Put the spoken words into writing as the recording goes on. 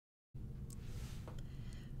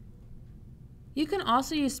You can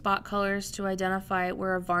also use spot colors to identify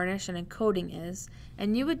where a varnish and a coating is,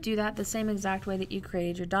 and you would do that the same exact way that you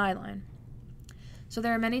created your die line. So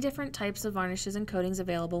there are many different types of varnishes and coatings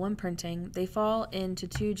available when printing. They fall into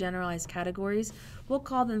two generalized categories. We'll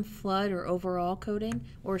call them flood or overall coating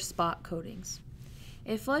or spot coatings.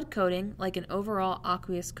 A flood coating, like an overall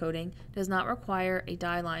aqueous coating, does not require a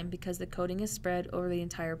die line because the coating is spread over the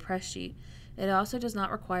entire press sheet. It also does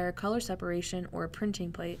not require color separation or a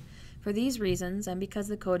printing plate. For these reasons, and because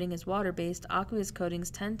the coating is water-based, aqueous coatings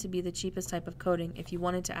tend to be the cheapest type of coating if you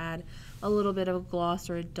wanted to add a little bit of a gloss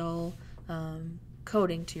or a dull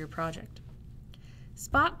coating to your project.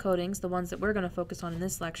 Spot coatings, the ones that we're going to focus on in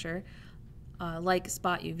this lecture, like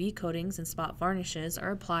spot UV coatings and spot varnishes,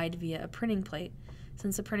 are applied via a printing plate.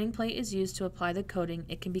 Since the printing plate is used to apply the coating,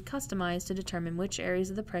 it can be customized to determine which areas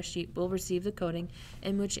of the press sheet will receive the coating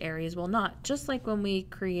and which areas will not. Just like when we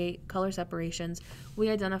create color separations, we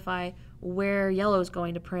identify where yellow is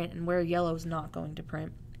going to print and where yellow is not going to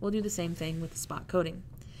print. We'll do the same thing with the spot coating.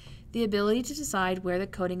 The ability to decide where the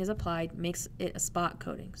coating is applied makes it a spot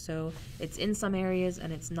coating, so it's in some areas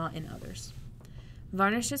and it's not in others.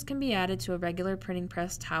 Varnishes can be added to a regular printing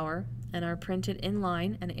press tower and are printed in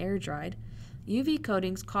line and air dried. UV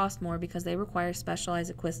coatings cost more because they require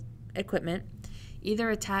specialized equipment,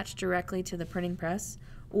 either attached directly to the printing press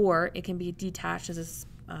or it can be detached as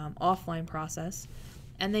an offline process.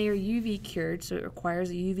 And they are UV cured, so it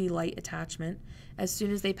requires a UV light attachment as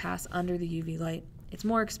soon as they pass under the UV light. It's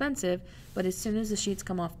more expensive, but as soon as the sheets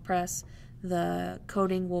come off press, the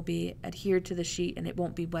coating will be adhered to the sheet and it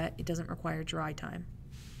won't be wet. It doesn't require dry time.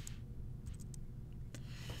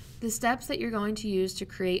 The steps that you're going to use to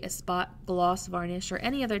create a spot gloss varnish or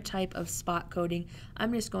any other type of spot coating,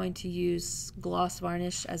 I'm just going to use gloss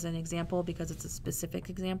varnish as an example because it's a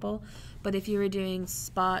specific example. But if you were doing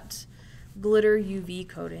spot glitter UV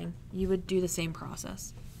coating, you would do the same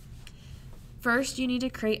process. First, you need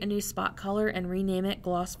to create a new spot color and rename it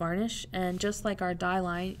gloss varnish. And just like our die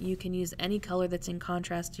line, you can use any color that's in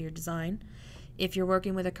contrast to your design. If you're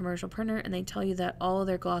working with a commercial printer and they tell you that all of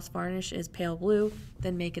their gloss varnish is pale blue,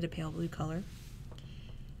 then make it a pale blue color.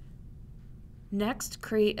 Next,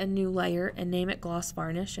 create a new layer and name it gloss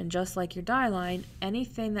varnish. And just like your die line,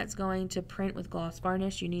 anything that's going to print with gloss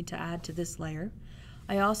varnish, you need to add to this layer.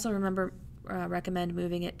 I also recommend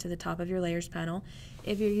moving it to the top of your layers panel.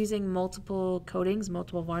 If you're using multiple coatings,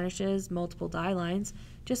 multiple varnishes, multiple die lines,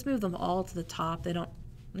 just move them all to the top.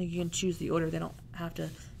 You can choose the order. They don't have to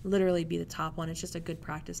literally be the top one. It's just a good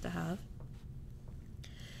practice to have.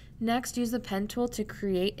 Next, use the pen tool to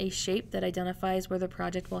create a shape that identifies where the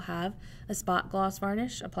project will have a spot gloss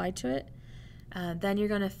varnish applied to it. Then you're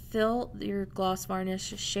going to fill your gloss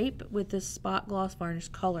varnish shape with the spot gloss varnish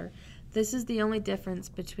color. This is the only difference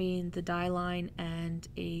between the die line and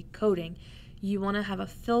a coating. You want to have a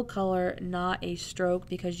fill color, not a stroke,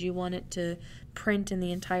 because you want it to print in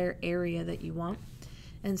the entire area that you want.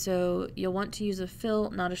 And so you'll want to use a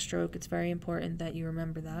fill, not a stroke. It's very important that you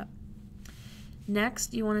remember that.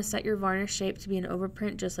 Next, you want to set your varnish shape to be an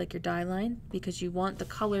overprint just like your die line, because you want the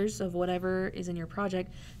colors of whatever is in your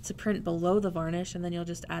project to print below the varnish, and then you'll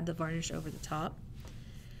just add the varnish over the top.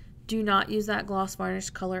 Do not use that gloss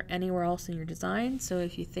varnish color anywhere else in your design. So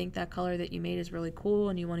if you think that color that you made is really cool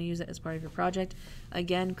and you want to use it as part of your project,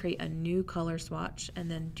 again, create a new color swatch and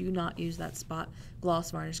then do not use that spot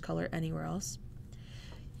gloss varnish color anywhere else.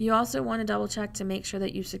 You also want to double check to make sure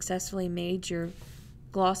that you've successfully made your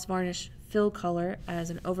gloss varnish fill color as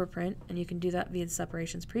an overprint, and you can do that via the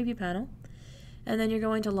separations preview panel. And then you're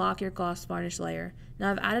going to lock your gloss varnish layer.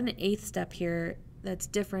 Now I've added an 8th step here that's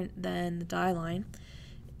different than the die line,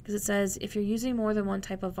 because it says if you're using more than one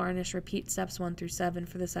type of varnish, repeat steps 1 through 7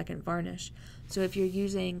 for the second varnish. So if you're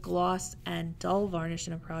using gloss and dull varnish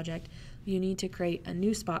in a project, you need to create a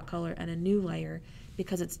new spot color and a new layer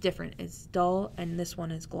because it's different. It's dull and this one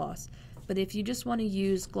is gloss. But if you just want to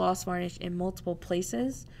use gloss varnish in multiple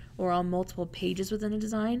places or on multiple pages within a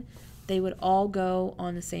design, they would all go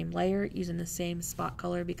on the same layer using the same spot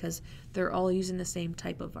color because they're all using the same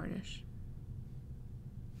type of varnish.